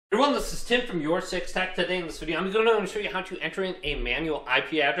everyone, this is Tim from YourSixTech. Today in this video, I'm going to show you how to enter in a manual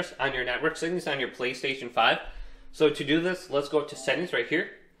IP address on your network settings on your PlayStation 5. So to do this, let's go to Settings right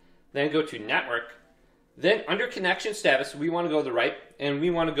here, then go to Network. Then under Connection Status, we want to go to the right, and we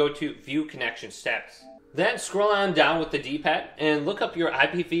want to go to View Connection Status. Then scroll on down with the D-pad and look up your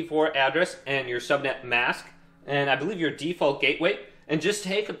IPv4 address and your subnet mask, and I believe your default gateway, and just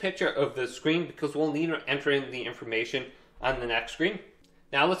take a picture of the screen because we'll need to enter in the information on the next screen.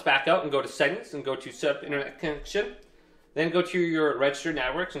 Now let's back out and go to Settings and go to Set up Internet Connection. Then go to your registered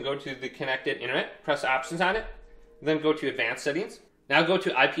networks and go to the connected internet. Press Options on it. Then go to Advanced Settings. Now go to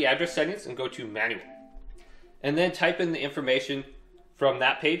IP address settings and go to Manual. And then type in the information from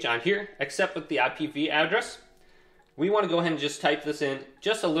that page on here, except with the IPv address. We want to go ahead and just type this in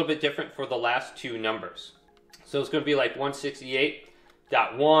just a little bit different for the last two numbers. So it's going to be like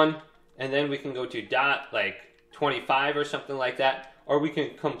 168.1, and then we can go to dot like 25 or something like that. Or we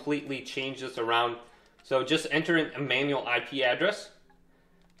can completely change this around. So just enter in a manual IP address,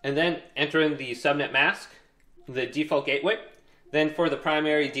 and then enter in the subnet mask, the default gateway. Then for the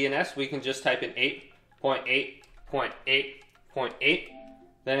primary DNS, we can just type in 8.8.8.8.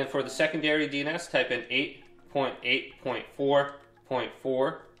 Then for the secondary DNS, type in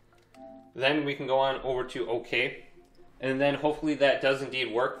 8.8.4.4. Then we can go on over to OK. And then hopefully that does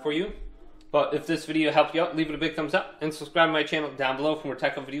indeed work for you. But if this video helped you out, leave it a big thumbs up and subscribe to my channel down below for more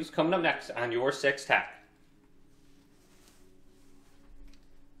tech videos coming up next on YourSixTech.